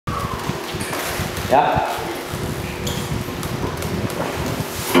Yeah.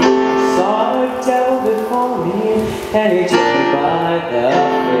 Saw the devil before me, and he took me by the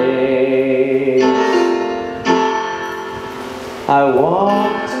face. I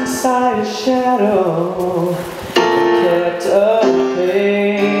walked inside a shadow and kept a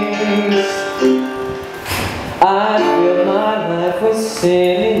pace. I feel my life was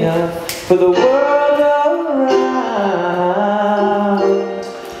sin enough for the world around,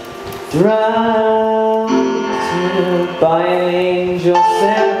 drowned by an angel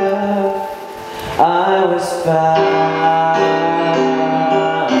Seraph. I was found.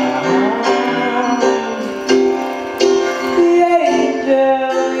 The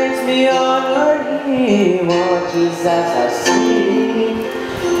angel leads me onward, he watches as I sleep.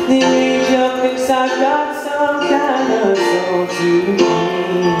 The angel thinks I've got some kind of soul to me,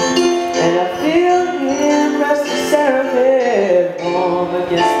 and I feel him rest the Seraph warm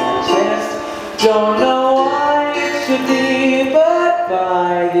against my chest. Don't know why it should be, but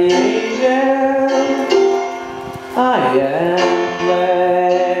by the angel I am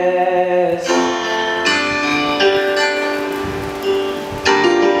blessed.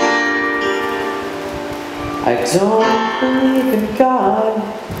 I don't believe in God,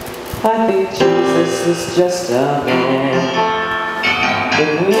 I think Jesus is just a man.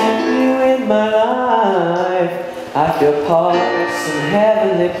 But with you in my life, I feel part of some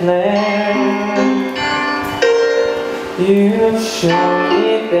heavenly plan. You have shown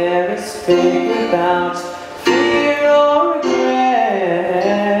me there is faith without fear or regret.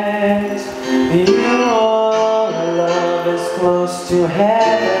 You are love as close to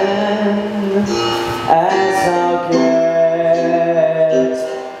heaven as I'll get.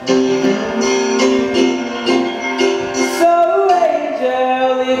 So angel,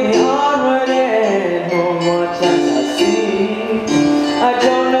 lead me onward and home, watch as I sleep. I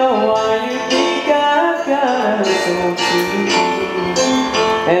don't know why you think I've got a soul to me,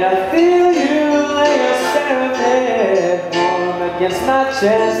 and I feel you lay a Seraph warm against my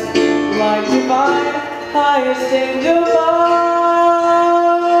chest, like divine highest angel mine.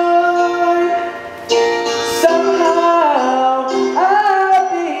 Somehow I'll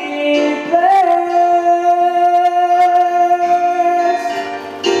be blessed.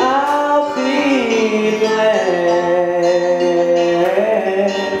 I'll be blessed.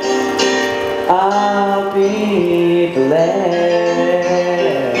 I'll be blessed.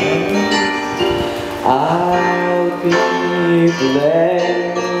 I'll be blessed.